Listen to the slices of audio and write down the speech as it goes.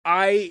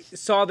I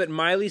saw that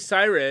Miley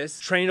Cyrus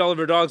trained all of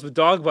her dogs with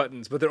dog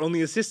buttons, but they're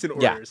only assistant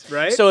orders,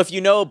 right? So if you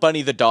know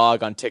Bunny the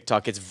dog on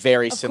TikTok, it's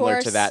very similar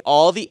to course. that.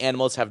 All the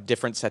animals have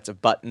different sets of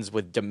buttons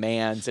with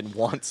demands and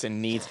wants and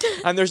needs.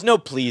 And there's no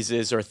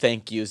pleases or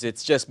thank yous.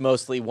 It's just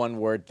mostly one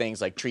word things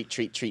like treat,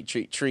 treat, treat,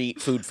 treat,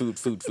 treat, food, food,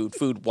 food, food,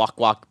 food, walk,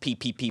 walk, pee,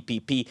 pee, pee, pee,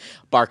 pee,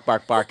 bark,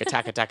 bark, bark,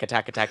 attack, attack,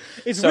 attack, attack.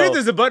 It's weird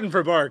there's a button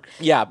for bark.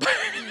 Yeah.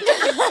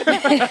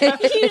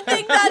 You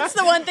think that's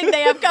the one thing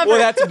they have covered? Well,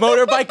 that's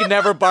motorbike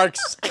never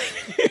barks.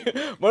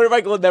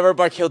 Motorbike will never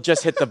bark. He'll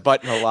just hit the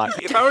button a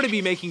lot. If I were to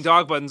be making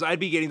dog buttons, I'd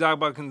be getting dog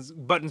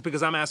buttons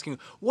because I'm asking,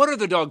 what are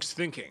the dogs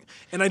thinking?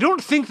 And I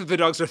don't think that the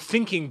dogs are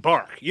thinking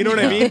bark. You know what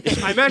I mean?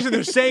 I imagine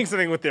they're saying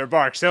something with their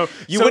bark. So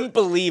You wouldn't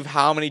believe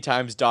how many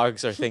times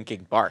dogs are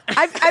thinking bark.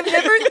 I've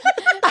never.